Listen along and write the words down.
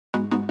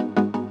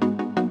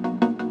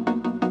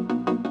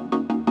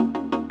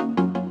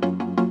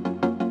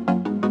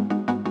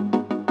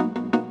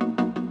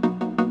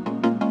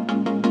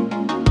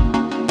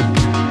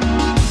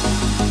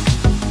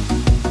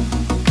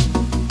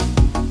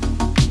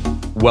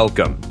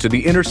Welcome to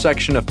the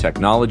intersection of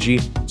technology,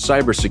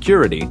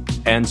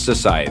 cybersecurity, and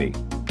society.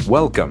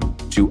 Welcome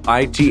to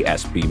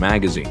ITSP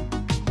Magazine.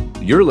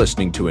 You're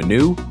listening to a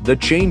new The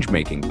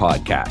Changemaking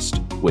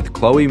podcast with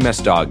Chloe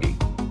Mestagi.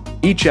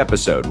 Each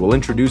episode will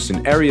introduce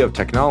an area of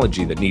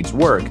technology that needs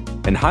work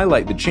and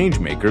highlight the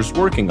changemakers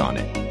working on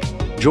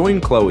it. Join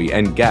Chloe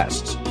and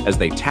guests as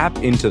they tap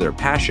into their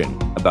passion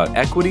about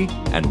equity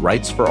and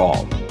rights for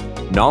all.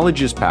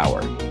 Knowledge is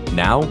power,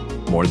 now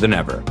more than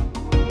ever.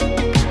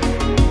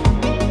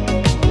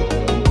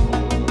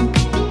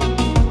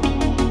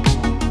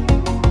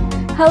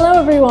 Hello,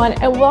 everyone,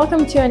 and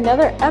welcome to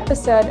another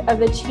episode of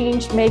the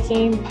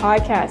Changemaking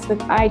podcast with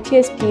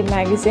ITSP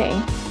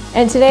Magazine.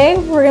 And today,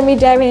 we're going to be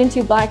diving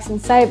into Blacks in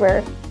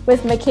Cyber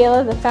with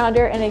Michaela, the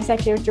founder and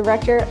executive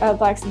director of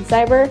Blacks in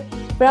Cyber.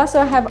 We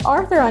also have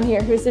Arthur on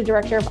here, who's the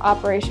director of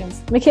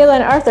operations. Michaela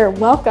and Arthur,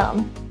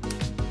 welcome.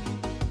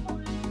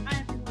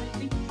 Hi, everyone.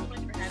 Thank you so much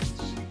for having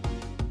me.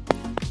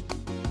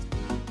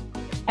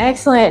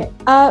 Excellent.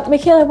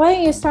 Michaela, why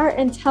don't you start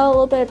and tell a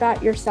little bit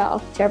about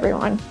yourself to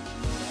everyone?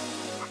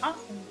 Awesome.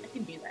 I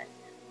can do that.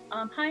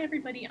 Hi,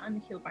 everybody. I'm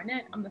Michaela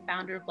Barnett. I'm the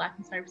founder of Blacks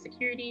in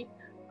Cybersecurity.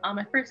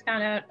 I first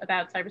found out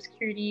about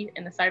cybersecurity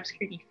in the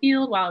cybersecurity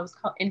field while I was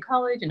in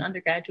college and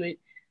undergraduate,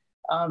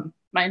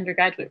 my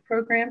undergraduate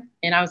program.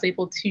 And I was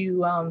able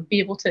to be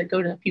able to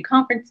go to a few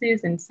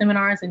conferences and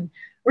seminars and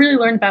really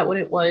learn about what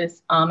it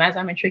was as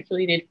I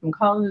matriculated from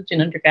college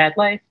and undergrad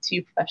life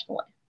to professional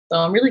life. So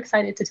I'm really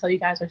excited to tell you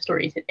guys our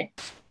story today.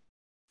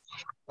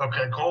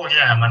 Okay, cool.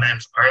 Yeah, my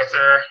name's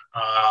Arthur.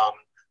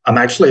 I'm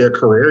actually a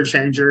career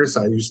changer.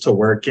 So I used to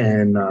work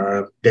in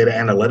data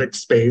analytics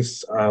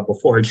space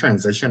before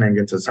transitioning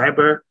into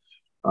cyber.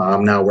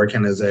 I'm now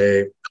working as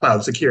a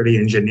cloud security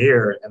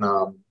engineer,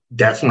 and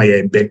definitely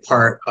a big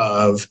part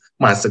of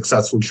my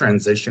successful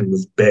transition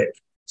was BIC.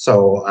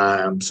 So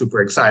I'm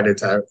super excited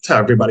to tell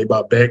everybody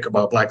about BIC,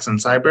 about Blacks in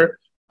Cyber,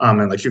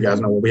 and let you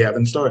guys know what we have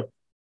in store.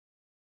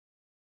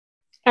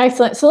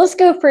 Excellent. So let's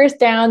go first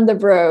down the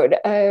road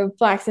of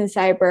Blacks in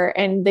Cyber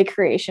and the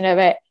creation of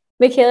it.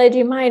 Michaela, do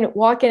you mind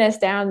walking us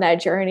down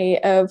that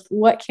journey of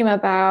what came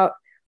about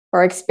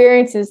or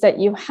experiences that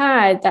you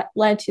had that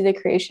led to the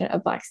creation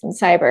of Blacks in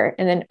Cyber?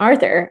 And then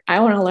Arthur,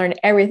 I want to learn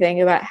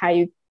everything about how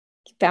you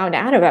found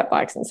out about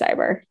Blacks in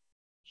Cyber.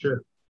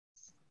 Sure.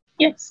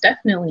 Yes,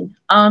 definitely.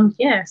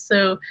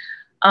 So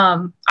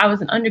I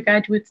was an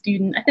undergraduate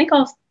student. I think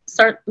I'll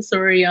start the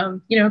story,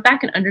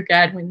 back in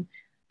undergrad when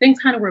things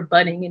kind of were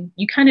budding and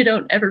you kind of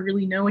don't ever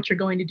really know what you're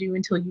going to do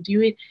until you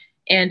do it.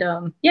 And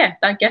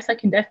I guess I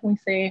can definitely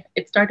say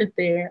it started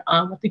there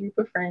with a group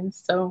of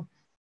friends. So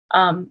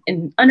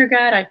in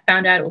undergrad, I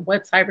found out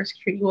what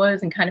cybersecurity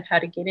was and kind of how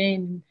to get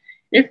in,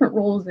 different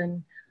roles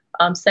and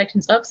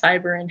sections of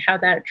cyber and how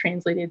that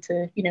translated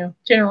to,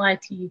 general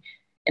IT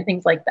and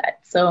things like that.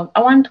 So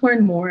I wanted to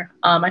learn more.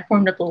 I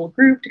formed up a little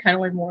group to kind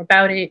of learn more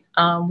about it.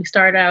 We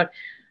started out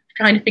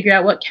trying to figure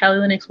out what Kali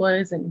Linux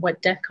was and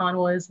what DEF CON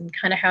was and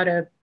kind of how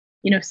to,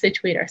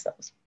 situate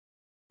ourselves.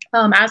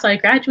 As I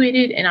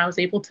graduated and I was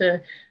able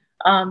to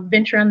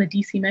venture around the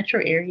DC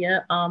metro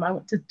area, I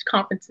went to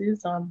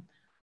conferences.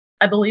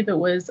 I believe it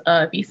was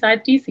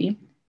B-Sides DC.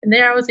 And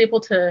there I was able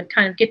to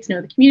kind of get to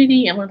know the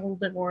community and learn a little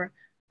bit more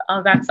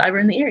about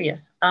cyber in the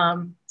area.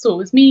 So it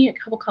was me, a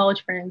couple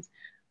college friends.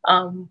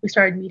 We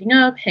started meeting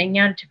up, hanging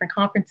out at different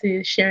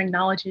conferences, sharing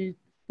knowledge,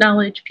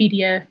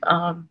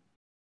 PDF,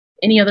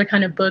 any other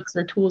kind of books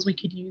or tools we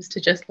could use to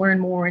just learn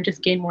more and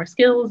just gain more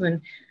skills.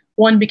 And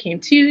 1 became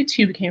 2,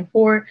 2 became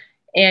 4.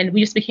 And we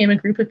just became a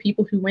group of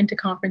people who went to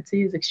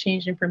conferences,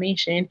 exchanged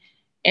information,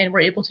 and were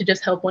able to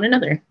just help one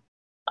another.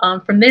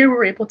 From there, we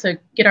were able to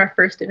get our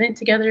first event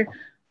together,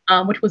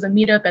 which was a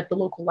meetup at the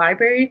local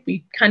library.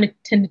 We kind of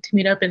tended to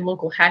meet up in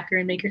local hacker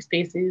and maker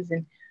spaces.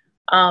 And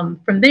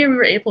from there, we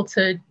were able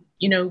to,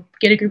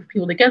 get a group of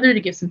people together to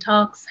give some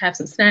talks, have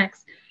some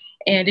snacks,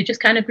 and it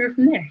just kind of grew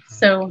from there.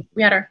 So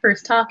we had our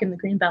first talk in the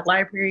Greenbelt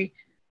Library,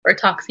 or a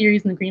talk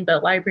series in the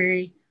Greenbelt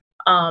Library.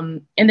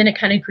 And then it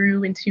kind of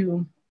grew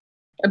into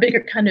a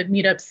bigger kind of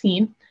meetup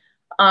scene.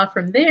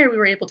 From there, we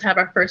were able to have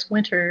our first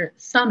winter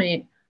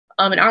summit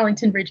in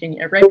Arlington,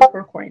 Virginia, right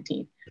before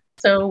quarantine.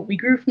 So we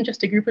grew from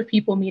just a group of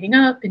people meeting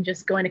up and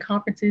just going to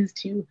conferences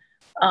to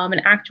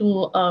an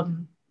actual,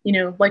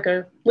 like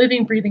a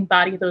living, breathing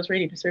body that was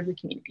ready to serve the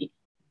community.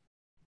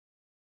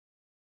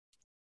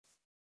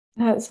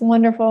 That's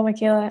wonderful,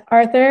 Michaela.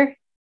 Arthur,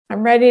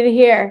 I'm ready to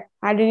hear.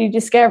 How did you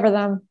discover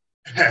them?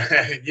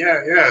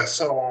 Yeah.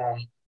 So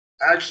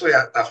actually,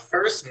 I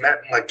first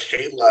met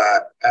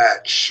Michaela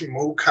at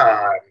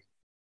ShmooCon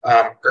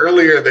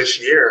earlier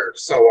this year.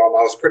 So I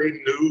was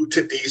pretty new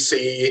to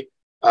DC.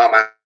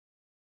 I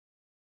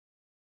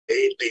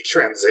made the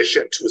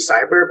transition to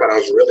cyber, but I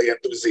was really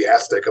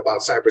enthusiastic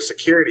about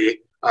cybersecurity.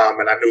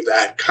 And I knew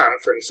that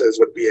conferences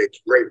would be a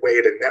great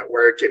way to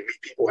network and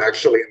meet people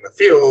actually in the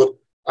field.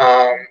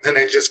 And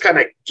then just kind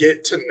of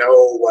get to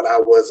know what I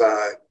was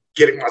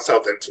getting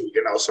myself into,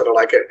 sort of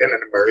like an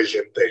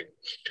immersion thing.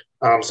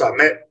 So I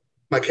met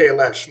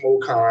Michaela at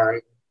ShmooCon,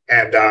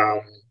 and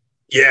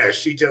Yeah,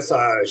 she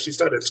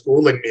started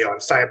schooling me on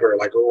cyber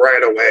like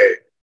right away.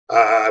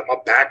 My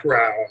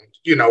background,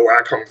 where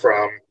I come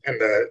from in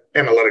the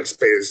analytics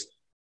space,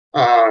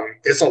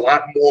 it's a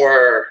lot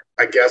more,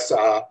 I guess,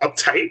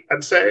 uptight,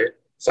 I'd say.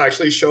 So I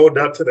actually showed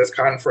up to this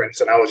conference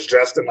and I was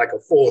dressed in like a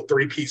full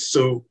three-piece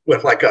suit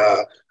with like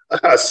a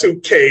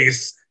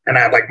suitcase, and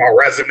I had like my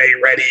resume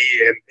ready,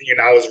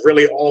 and I was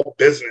really all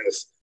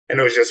business. And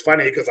it was just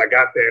funny because I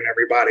got there and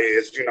everybody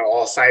is,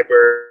 all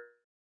cyber,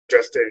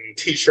 dressed in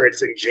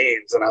t-shirts and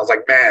jeans. And I was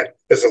like, man,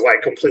 this is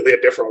like completely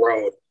a different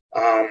world.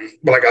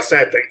 But like I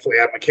said, thankfully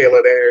I had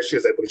Michaela there. She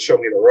was able to show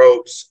me the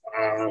ropes.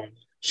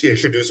 She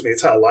introduced me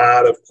to a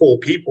lot of cool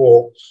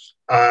people,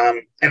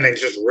 and then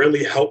just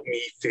really helped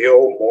me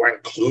feel more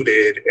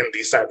included in the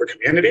cyber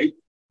community.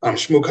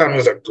 ShmooCon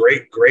was a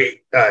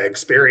great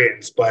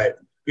experience, but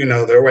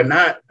there were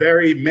not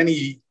very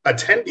many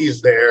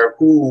attendees there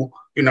who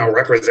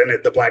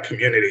represented the Black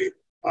community.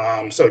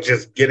 So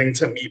just getting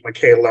to meet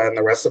Michaela and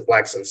the rest of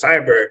Blacks in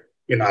Cyber,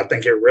 I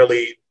think it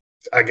really,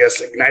 I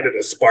guess, ignited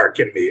a spark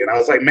in me. And I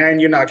was like,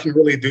 man, I can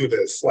really do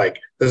this. Like,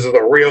 this is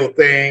a real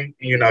thing,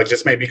 it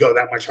just made me go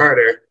that much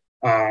harder,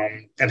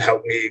 and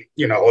help me,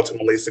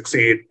 ultimately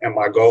succeed in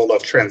my goal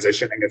of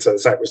transitioning into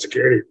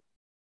cybersecurity.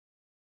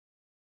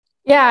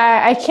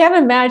 Yeah, I can't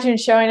imagine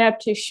showing up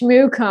to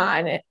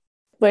ShmooCon,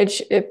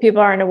 which, if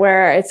people aren't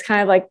aware, it's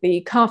kind of like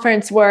the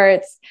conference where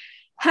it's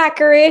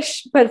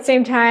hackerish, but at the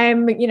same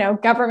time,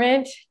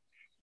 government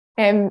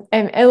and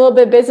a little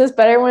bit business,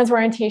 but everyone's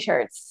wearing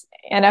t-shirts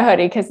and a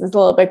hoodie because it's a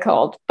little bit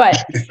cold.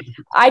 But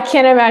I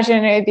can't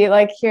imagine it would be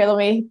like, here, let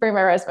me bring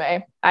my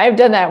resume. I've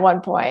done that at one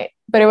point,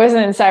 but it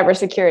wasn't in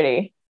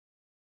cybersecurity.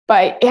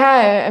 But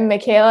yeah, and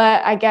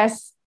Michaela, I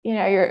guess,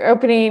 you're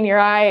opening your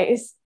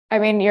eyes. I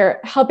mean, you're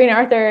helping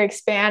Arthur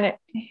expand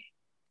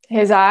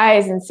his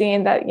eyes and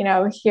seeing that,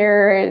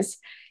 here is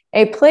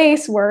a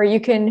place where you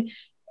can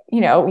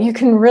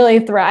really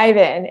thrive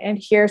in.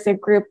 And here's a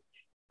group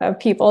of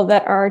people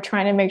that are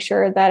trying to make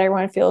sure that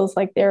everyone feels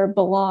like they're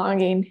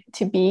belonging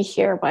to be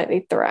here while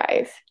they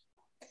thrive.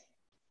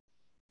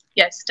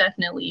 Yes,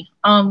 definitely.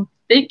 I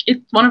think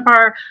it's one of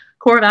our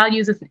core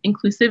values is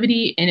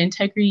inclusivity and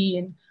integrity.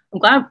 And I'm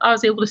glad I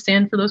was able to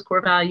stand for those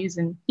core values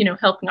and,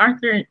 helping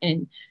Arthur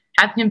and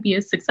having him be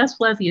as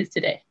successful as he is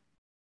today.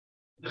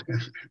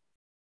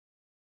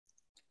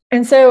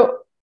 And so,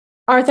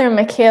 Arthur and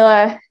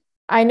Michaela,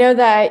 I know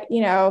that,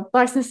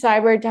 Blacks in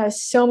Cyber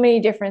does so many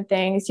different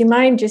things. Do you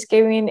mind just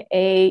giving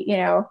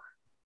a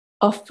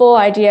full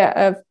idea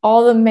of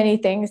all the many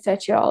things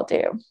that you all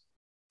do?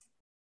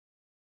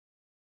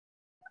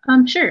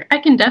 Sure, I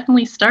can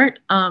definitely start,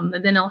 and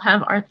then I'll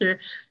have Arthur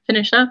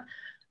finish up.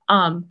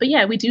 But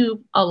yeah, we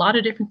do a lot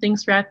of different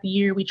things throughout the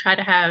year. We try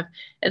to have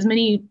as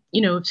many,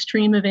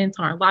 stream events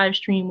on our live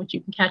stream, which you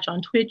can catch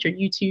on Twitch or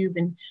YouTube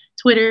and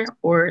Twitter,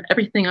 or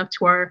everything up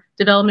to our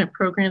development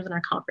programs and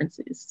our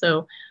conferences.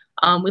 So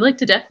we like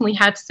to definitely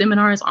have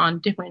seminars on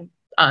different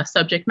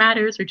subject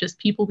matters or just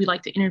people we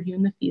like to interview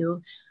in the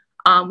field.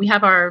 We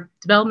have our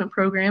development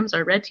programs,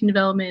 our red team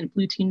development,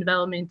 blue team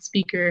development,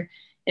 speaker,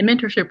 and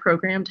mentorship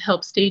program to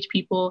help stage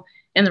people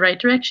in the right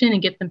direction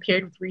and get them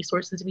paired with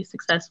resources to be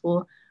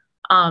successful.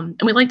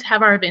 And we like to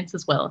have our events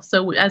as well.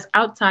 So as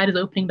outside is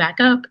opening back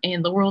up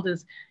and the world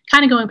is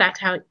kind of going back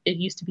to how it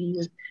used to be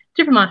with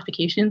different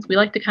modifications, we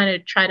like to kind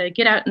of try to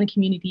get out in the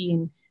community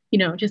and,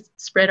 just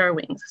spread our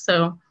wings.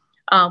 So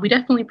we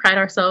definitely pride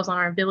ourselves on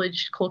our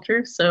village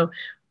culture. So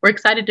we're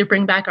excited to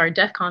bring back our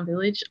DEF CON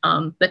village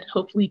that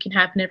hopefully can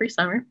happen every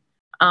summer,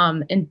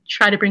 and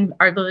try to bring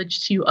our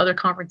village to other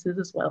conferences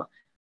as well.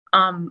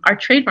 Our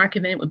trademark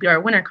event would be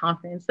our winter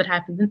conference that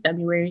happens in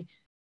February.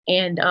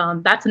 And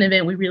that's an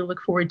event we really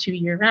look forward to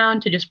year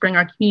round, to just bring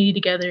our community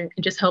together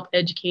and just help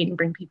educate and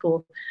bring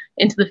people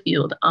into the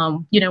field.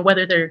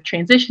 Whether they're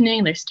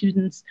transitioning, they're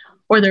students,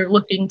 or they're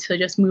looking to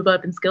just move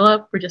up and skill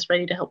up, we're just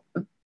ready to help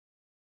them.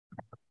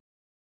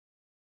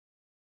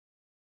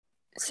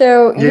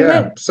 So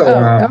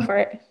go for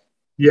it.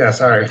 Yeah,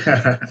 sorry.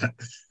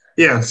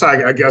 Yeah, so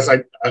I guess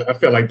I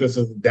feel like this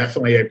is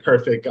definitely a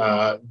perfect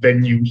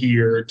venue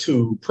here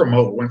to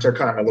promote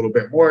WinterCon a little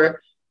bit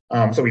more.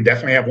 So we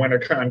definitely have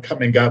WinterCon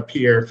coming up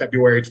here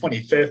February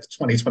 25th,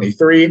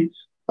 2023.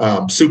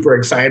 Super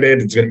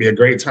excited. It's going to be a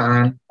great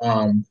time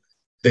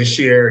this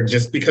year.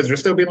 Just because we're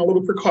still being a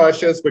little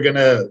precautious, we're going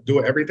to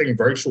do everything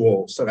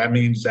virtual. So that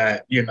means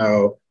that,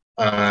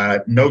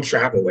 no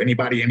travel.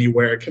 Anybody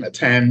anywhere can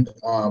attend.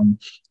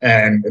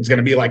 And it's going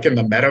to be like in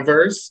the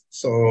metaverse.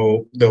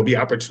 So there'll be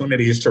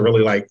opportunities to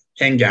really like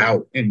hang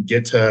out and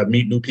get to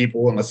meet new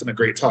people and listen to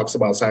great talks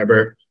about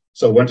cyber.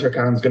 So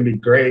WinterCon is going to be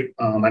great.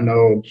 I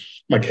know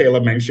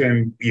Michaela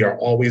mentioned we are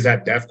always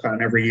at DEF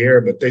CON every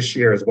year, but this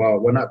year as well.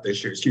 Well, not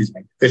this year, excuse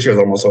me. This year is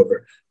almost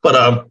over.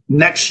 But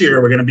next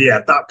year, we're going to be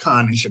at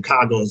ThoughtCon in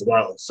Chicago as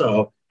well.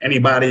 So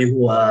anybody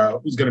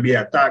who's going to be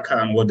at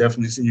ThoughtCon, we'll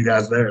definitely see you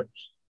guys there.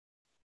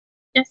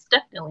 Yes,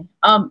 definitely.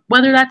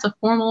 Whether that's a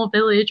formal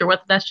village or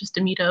whether that's just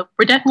a meetup,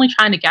 we're definitely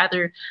trying to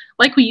gather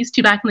like we used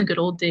to back in the good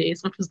old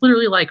days, which was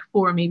literally like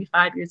 4, maybe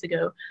 5 years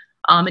ago.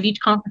 At each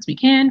conference we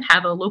can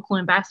have a local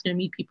ambassador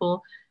meet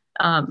people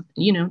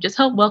just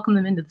help welcome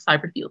them into the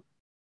cyber field.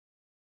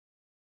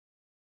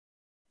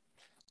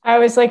 I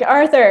was like,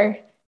 Arthur,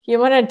 you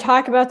want to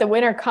talk about the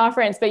winter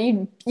conference, but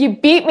you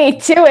beat me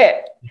to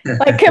it,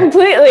 like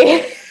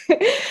completely.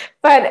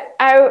 But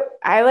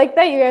I like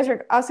that you guys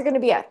are also going to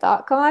be at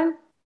ThoughtCon.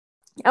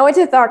 I went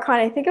to ThoughtCon,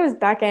 I think it was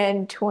back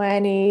in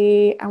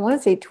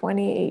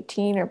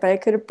 2018, but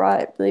it could have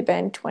probably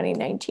been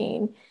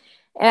 2019.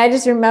 And I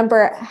just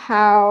remember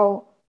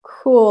how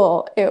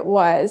cool it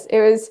was. It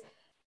was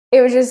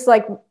just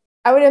like,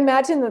 I would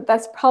imagine that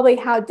that's probably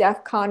how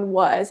DEF CON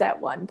was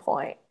at one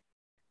point,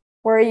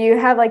 where you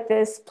have like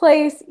this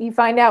place, you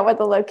find out what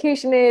the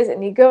location is,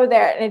 and you go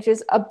there, and it's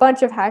just a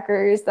bunch of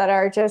hackers that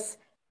are just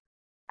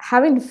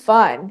having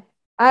fun.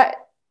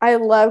 I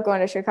love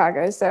going to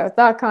Chicago, so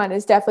ThoughtCon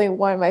is definitely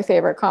one of my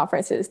favorite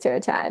conferences to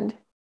attend.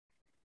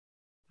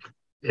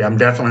 Yeah, I'm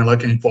definitely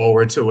looking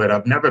forward to it.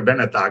 I've never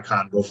been at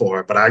ThoughtCon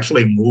before, but I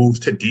actually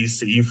moved to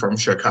DC from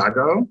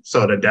Chicago,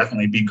 so it'd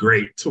definitely be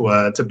great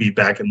to be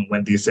back in the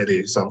Windy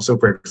City. So I'm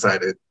super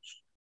excited.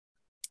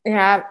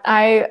 Yeah,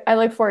 I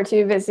look forward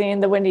to visiting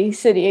the Windy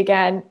City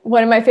again.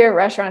 One of my favorite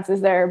restaurants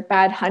is there,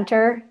 Bad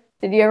Hunter.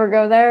 Did you ever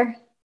go there?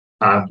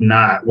 I've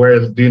not.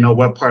 Do you know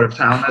what part of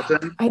town that's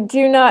in? I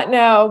do not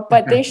know,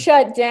 but they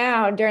shut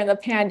down during the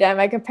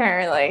pandemic,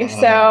 apparently.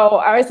 So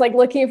I was like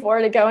looking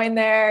forward to going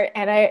there.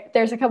 And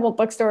there's a couple of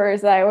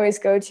bookstores that I always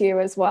go to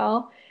as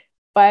well.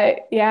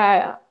 But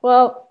yeah,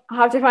 well, I'll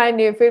have to find a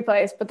new food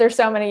place. But there's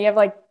so many. You have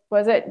like,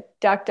 was it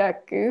Duck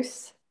Duck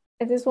Goose?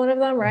 Is this one of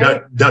them,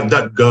 right?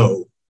 Duck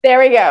Go. There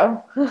we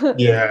go.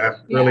 Yeah,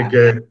 really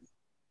good.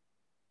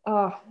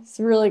 Oh, it's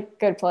a really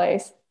good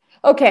place.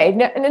 Okay,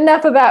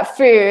 enough about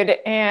food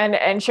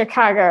and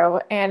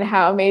Chicago and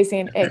how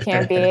amazing it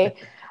can be.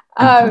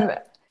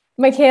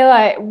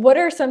 Michaela, what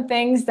are some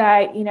things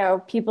that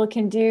people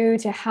can do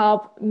to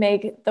help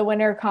make the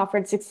winter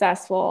conference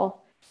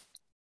successful?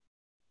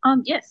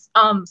 Yes.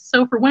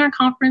 So for winter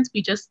conference,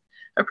 we just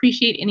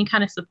appreciate any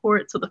kind of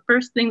support. So the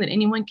first thing that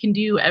anyone can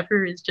do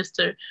ever is just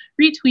to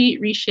retweet,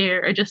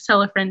 reshare, or just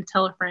tell a friend to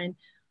tell a friend.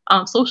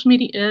 Social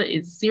media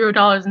is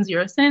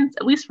 $0.00,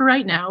 at least for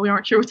right now. We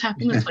aren't sure what's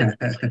happening.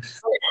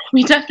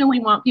 We definitely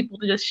want people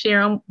to just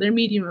share on their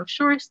medium of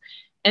choice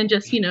and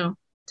just,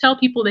 tell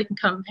people they can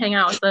come hang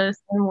out with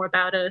us, learn more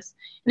about us,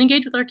 and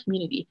engage with our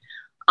community.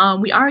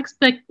 We are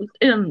accepting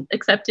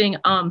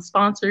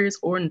sponsors,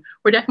 or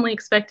we're definitely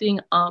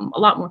expecting a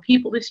lot more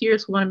people this year.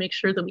 So we want to make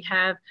sure that we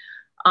have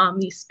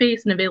the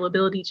space and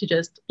availability to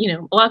just,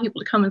 allow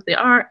people to come as they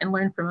are and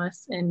learn from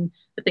us and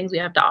the things we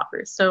have to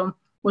offer. So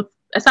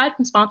aside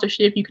from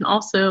sponsorship, you can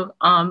also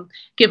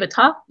give a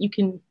talk. You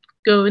can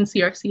go and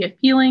see our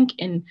CFP link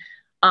and,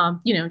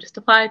 just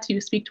apply to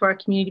speak to our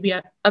community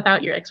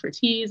about your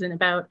expertise and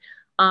about,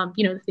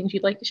 the things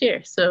you'd like to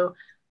share. So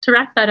to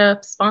wrap that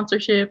up,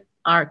 sponsorship,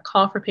 our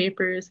call for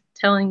papers,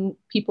 telling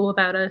people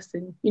about us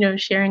and,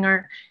 sharing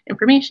our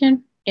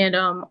information, and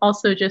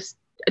also just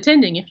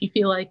attending if you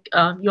feel like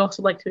you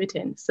also like to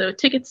attend. So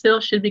ticket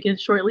sales should begin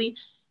shortly,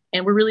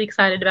 and we're really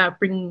excited about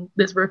bringing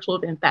this virtual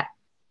event back.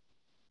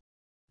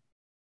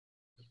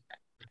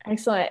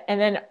 Excellent. And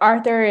then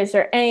Arthur, is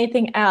there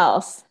anything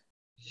else?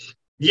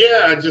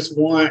 Yeah, I just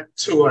want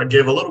to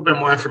give a little bit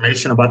more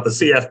information about the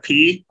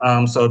CFP.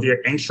 So if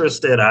you're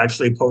interested, I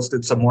actually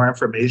posted some more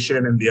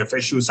information in the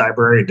official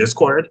Cyber Area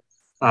Discord.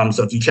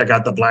 So if you check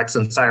out the Blacks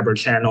in Cyber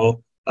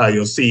channel,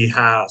 you'll see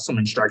some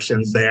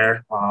instructions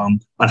there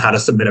on how to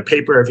submit a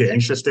paper if you're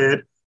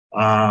interested.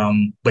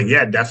 But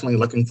yeah, definitely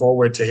looking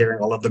forward to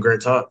hearing all of the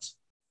great talks.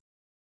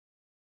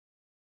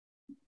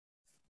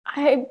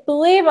 I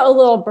believe a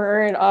little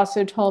bird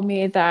also told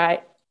me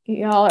that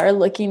y'all are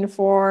looking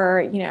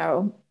for,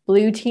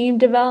 blue team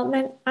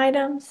development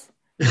items.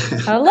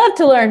 I'd love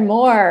to learn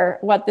more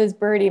what this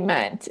birdie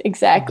meant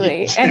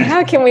exactly and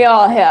how can we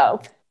all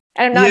help.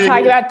 And I'm not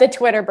talking about the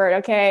Twitter bird,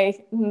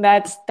 okay?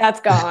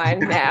 That's gone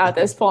now at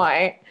this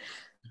point.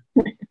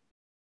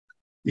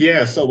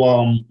 Yeah, so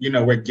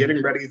we're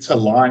getting ready to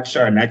launch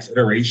our next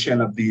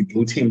iteration of the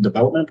Blue Team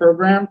Development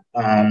Program.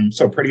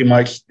 So pretty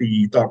much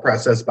the thought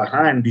process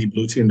behind the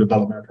Blue Team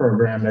Development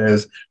Program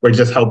is we're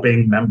just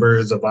helping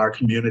members of our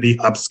community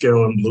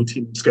upskill in blue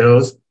team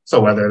skills. So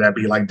whether that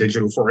be like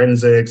digital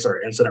forensics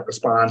or incident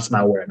response,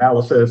 malware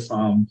analysis,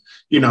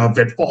 if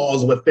it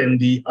falls within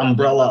the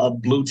umbrella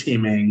of blue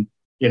teaming,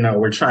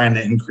 we're trying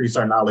to increase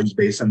our knowledge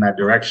base in that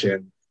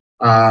direction.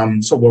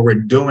 So what we're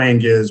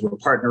doing is we're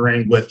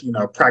partnering with,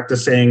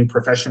 practicing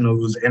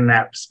professionals in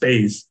that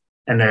space,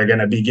 and they're going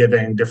to be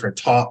giving different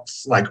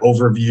talks like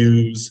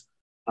overviews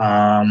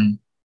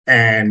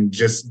and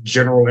just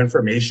general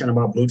information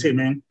about blue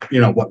teaming,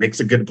 what makes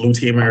a good blue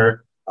teamer,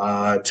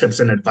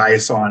 tips and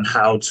advice on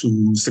how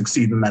to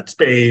succeed in that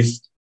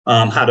space,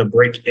 how to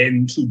break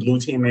into blue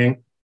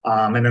teaming.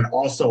 And then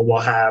also we'll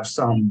have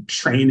some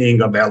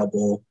training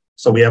available.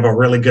 So we have a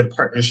really good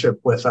partnership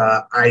with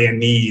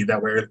INE that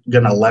we're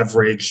going to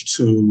leverage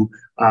to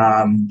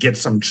get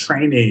some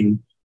training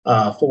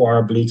for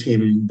our Blue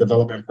Team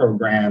Development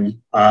Program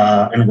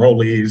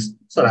enrollees,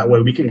 so that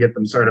way we can get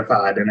them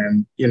certified.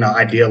 And then,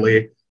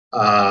 ideally,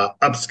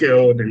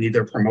 upskilled and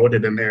either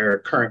promoted in their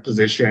current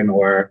position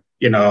or,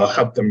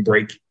 help them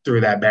break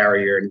through that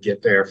barrier and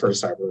get their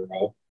first cyber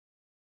role.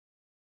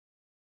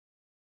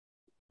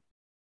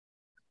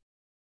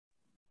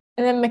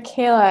 And then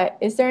Michaela,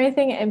 is there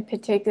anything in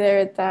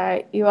particular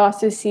that you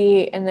also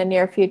see in the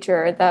near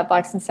future that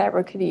Blacks in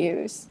Cyber could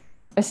use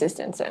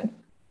assistance in?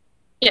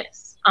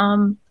 Yes,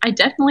 I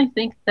definitely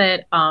think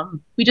that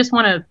we just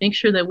want to make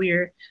sure that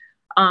we're,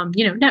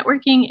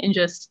 networking and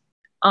just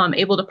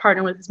able to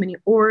partner with as many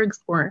orgs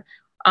or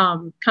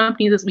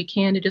companies as we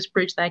can to just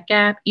bridge that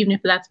gap, even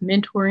if that's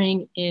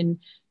mentoring and,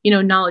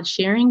 knowledge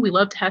sharing. We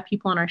love to have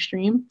people on our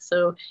stream.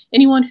 So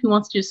anyone who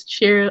wants to just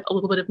share a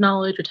little bit of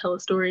knowledge or tell a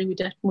story, we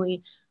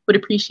definitely would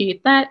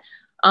appreciate that.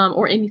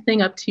 Or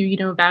anything up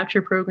to,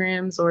 voucher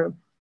programs or,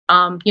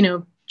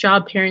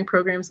 job pairing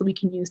programs that we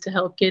can use to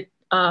help get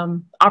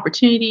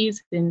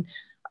opportunities and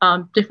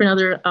different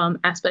other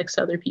aspects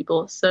to other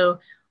people. So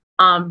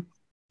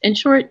in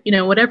short,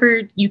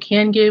 whatever you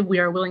can give, we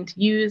are willing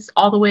to use,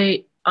 all the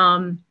way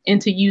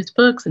into used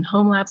books and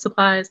home lab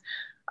supplies.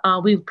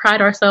 We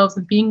pride ourselves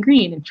in being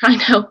green and trying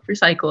to help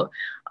recycle.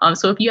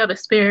 So if you have a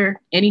spare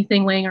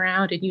anything laying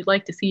around and you'd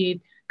like to see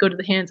it go to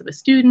the hands of a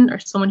student or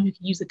someone who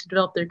could use it to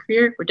develop their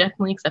career, we're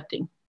definitely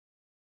accepting.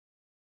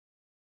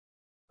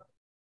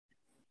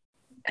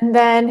 And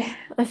then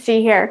let's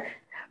see here.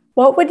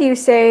 What would you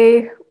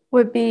say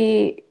would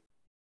be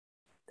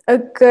a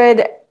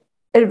good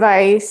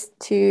advice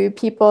to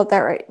people that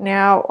right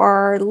now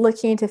are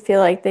looking to feel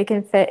like they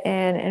can fit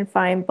in and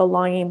find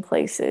belonging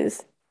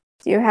places?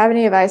 Do you have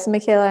any advice,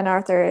 Michaela and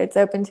Arthur? It's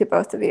open to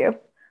both of you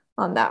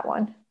on that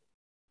one.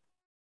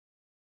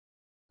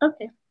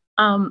 Okay.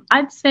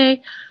 I'd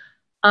say,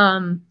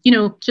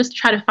 just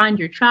try to find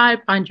your tribe,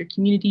 find your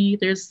community.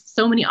 There's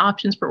so many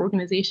options for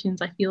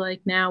organizations, I feel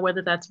like now,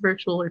 whether that's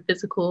virtual or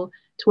physical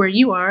to where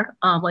you are,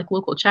 like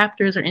local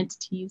chapters or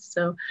entities.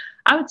 So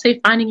I would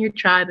say finding your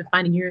tribe and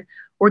finding your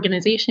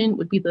organization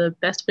would be the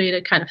best way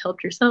to kind of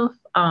help yourself.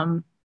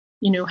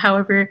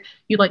 However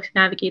you'd like to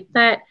navigate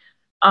that.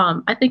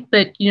 I think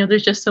that,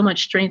 there's just so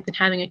much strength in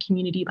having a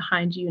community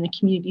behind you and a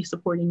community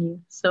supporting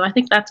you. So I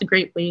think that's a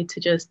great way to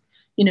just,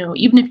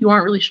 even if you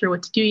aren't really sure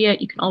what to do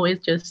yet, you can always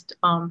just,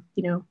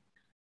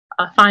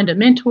 find a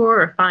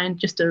mentor or find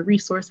just a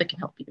resource that can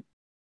help you.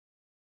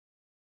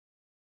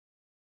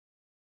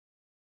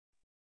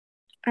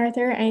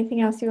 Arthur,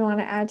 anything else you want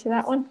to add to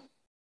that one?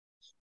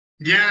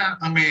 Yeah,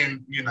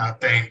 I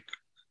think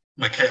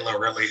Michaela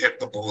really hit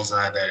the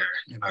bullseye there.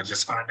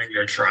 Just finding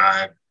your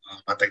tribe.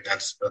 I think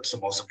that's the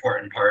most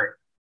important part.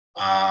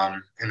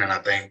 And then I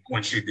think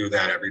once you do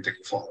that, everything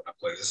will fall into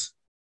place.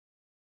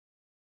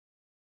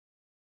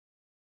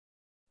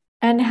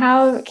 And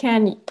how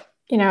can,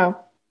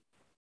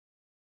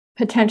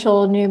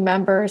 potential new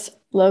members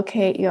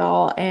locate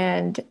y'all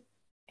and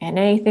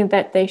anything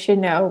that they should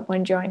know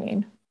when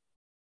joining?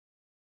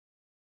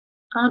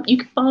 You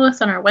can follow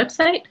us on our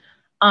website.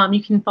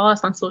 You can follow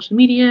us on social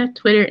media,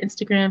 Twitter,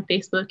 Instagram,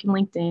 Facebook, and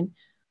LinkedIn.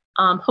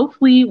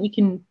 Hopefully we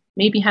can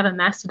maybe have a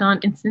Mastodon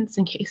instance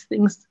in case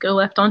things go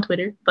left on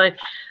Twitter, but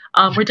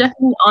we're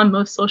definitely on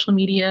most social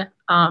media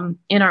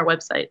in our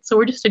website. So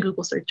we're just a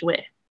Google search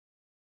away.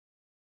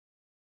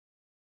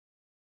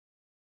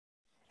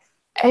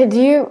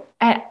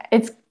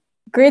 It's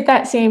great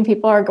that seeing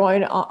people are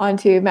going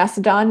onto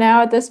Mastodon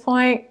now at this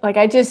point. Like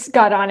I just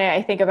got on it,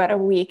 I think about a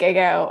week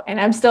ago,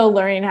 and I'm still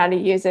learning how to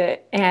use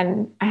it.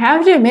 And I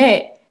have to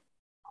admit,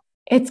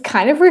 it's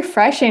kind of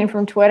refreshing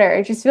from Twitter.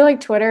 I just feel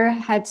like Twitter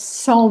had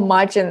so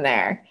much in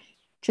there.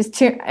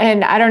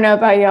 And I don't know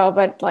about y'all,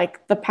 but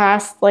like the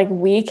past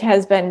week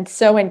has been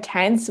so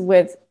intense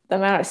with the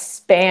amount of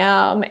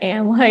spam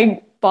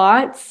and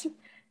bots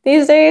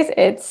these days.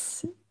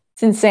 It's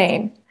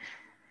insane.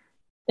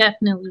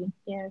 Definitely.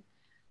 Yeah.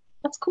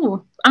 That's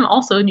cool. I'm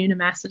also new to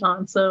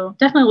Mastodon, so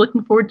definitely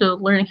looking forward to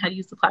learning how to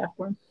use the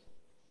platform.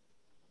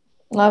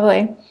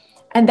 Lovely.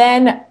 And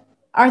then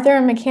Arthur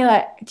and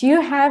Michaela, do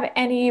you have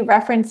any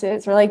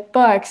references or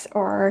books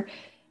or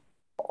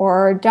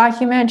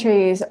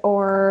documentaries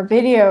or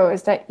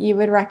videos that you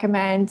would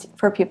recommend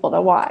for people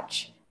to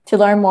watch to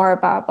learn more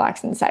about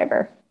Blacks in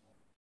Cyber?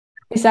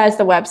 Besides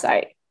the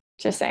website,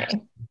 just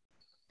saying.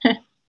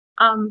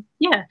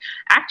 Yeah,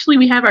 actually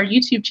we have our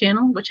YouTube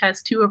channel, which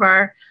has two of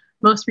our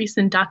most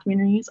recent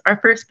documentaries, our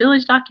first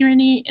Village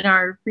documentary and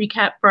our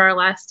recap for our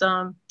last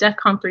DEF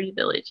CON 3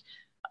 Village.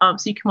 So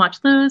you can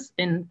watch those.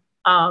 And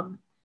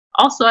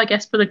also, I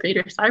guess for the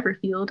greater cyber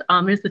field,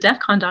 there's the DEF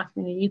CON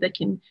documentary that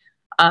can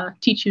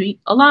teach you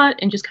a lot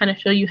and just kind of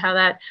show you how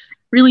that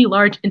really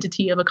large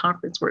entity of a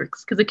conference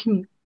works. Because it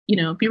can,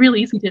 be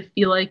really easy to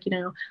feel like,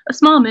 a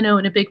small minnow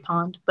in a big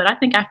pond. But I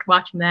think after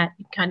watching that,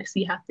 you kind of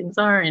see how things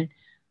are and,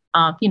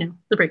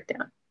 the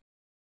breakdown.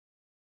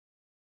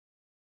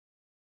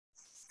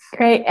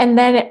 Great. And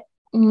then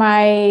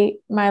my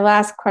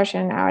last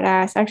question I would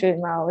ask, actually,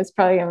 no, it's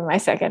probably going to be my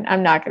second.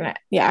 I'm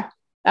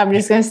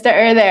just going to start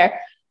right there.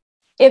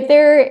 If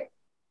there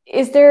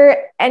is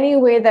there any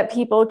way that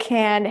people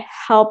can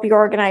help your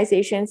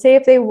organization? Say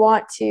if they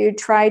want to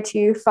try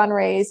to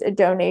fundraise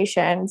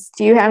donations,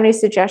 do you have any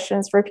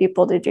suggestions for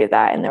people to do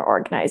that in their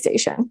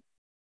organization?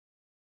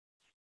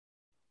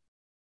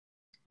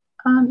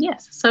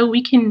 Yes, so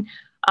we can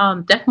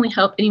definitely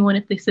help anyone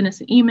if they send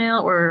us an email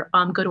or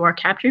go to our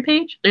Capture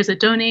page. There's a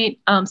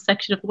donate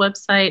section of the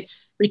website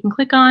where you can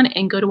click on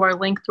and go to our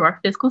link through our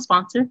fiscal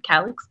sponsor,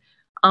 Calix.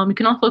 You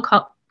can also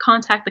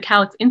contact the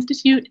Calix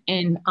Institute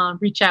and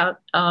reach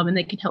out, and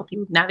they can help you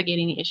with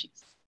navigating the issues.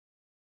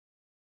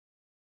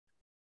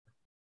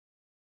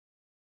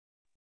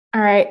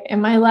 All right,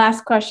 and my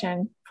last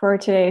question for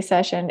today's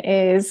session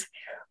is,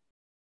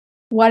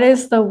 what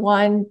is the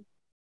one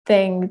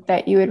thing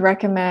that you would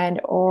recommend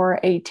or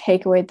a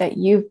takeaway that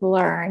you've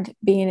learned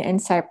being in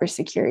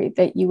cybersecurity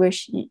that you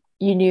wish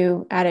you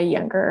knew at a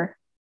younger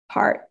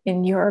part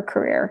in your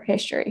career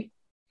history?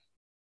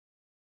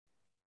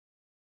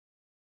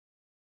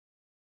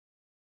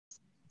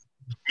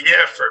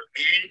 Yeah, for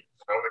me,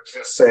 I would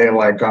just say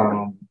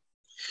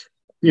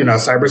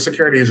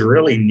cybersecurity is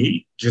really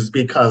neat just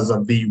because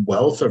of the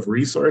wealth of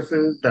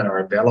resources that are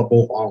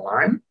available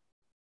online.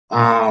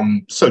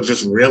 So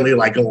just really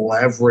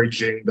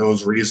leveraging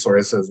those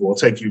resources will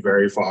take you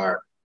very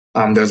far.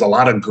 There's a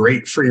lot of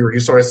great free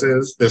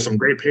resources. There's some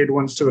great paid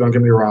ones too, don't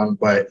get me wrong,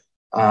 but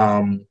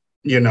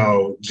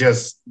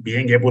just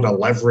being able to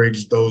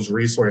leverage those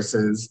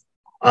resources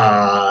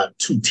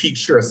to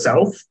teach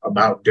yourself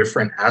about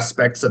different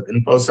aspects of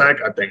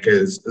InfoSec, I think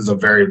is a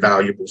very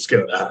valuable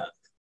skill to have.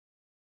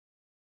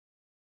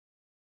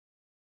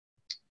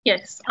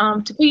 Yes,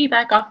 to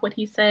piggyback off what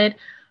he said,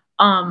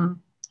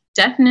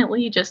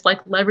 definitely just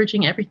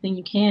leveraging everything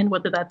you can,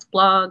 whether that's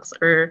blogs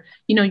or,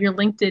 your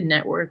LinkedIn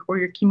network or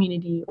your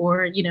community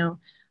or,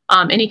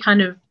 any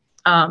kind of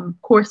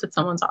course that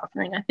someone's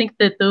offering. I think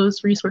that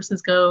those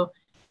resources go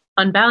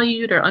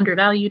unvalued or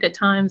undervalued at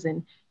times.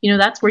 And,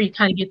 that's where you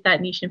kind of get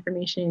that niche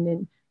information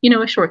and,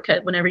 a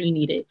shortcut whenever you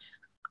need it.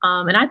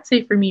 And I'd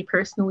say for me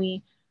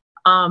personally,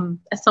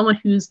 as someone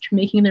who's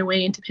making their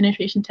way into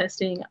penetration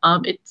testing,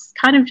 it's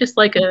kind of just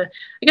I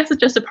guess it's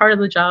just a part of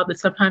the job that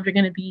sometimes you're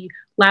going to be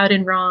loud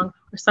and wrong,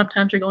 or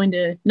sometimes you're going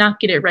to not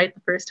get it right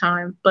the first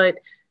time. But,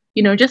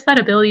 just that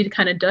ability to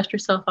kind of dust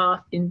yourself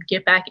off and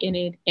get back in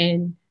it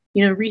and,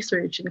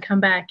 research and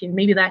come back and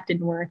maybe that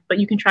didn't work, but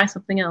you can try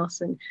something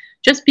else, and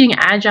just being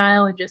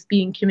agile and just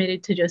being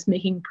committed to just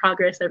making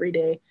progress every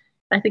day.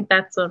 I think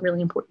that's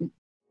really important.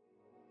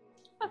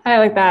 I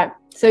like that.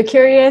 So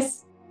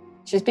curious.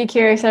 Just be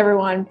curious,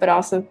 everyone, but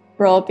also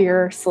roll up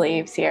your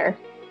sleeves here.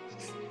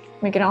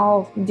 We can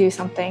all do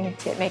something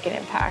to make an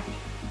impact.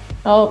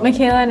 Well,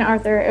 Michaela and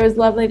Arthur, it was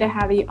lovely to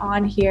have you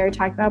on here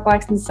talking about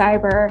Blacks in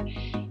Cyber.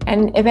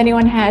 And if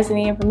anyone has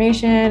any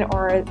information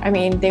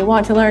they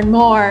want to learn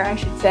more, I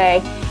should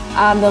say,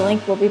 the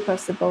link will be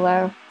posted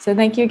below. So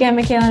thank you again,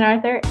 Michaela and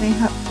Arthur, and I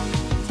hope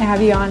to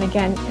have you on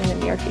again in the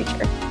near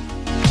future.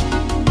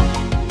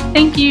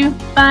 Thank you.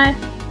 Bye.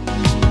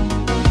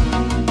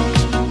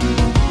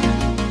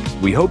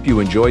 We hope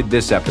you enjoyed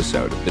this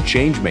episode of the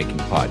Changemaking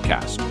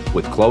Podcast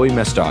with Chloe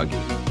Mestagi.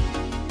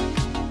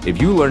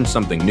 If you learned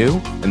something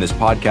new and this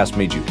podcast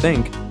made you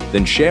think,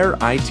 then share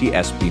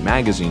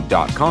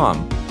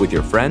itsbmagazine.com with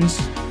your friends,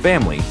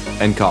 family,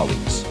 and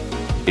colleagues.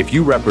 If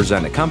you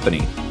represent a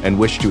company and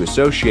wish to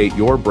associate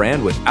your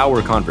brand with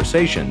our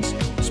conversations,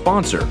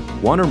 sponsor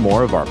one or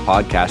more of our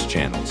podcast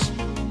channels.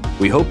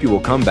 We hope you will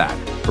come back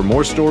for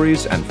more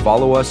stories and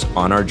follow us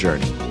on our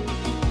journey.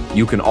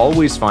 You can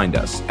always find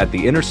us at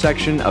the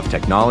intersection of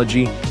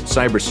technology,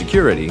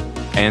 cybersecurity,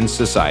 and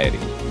society.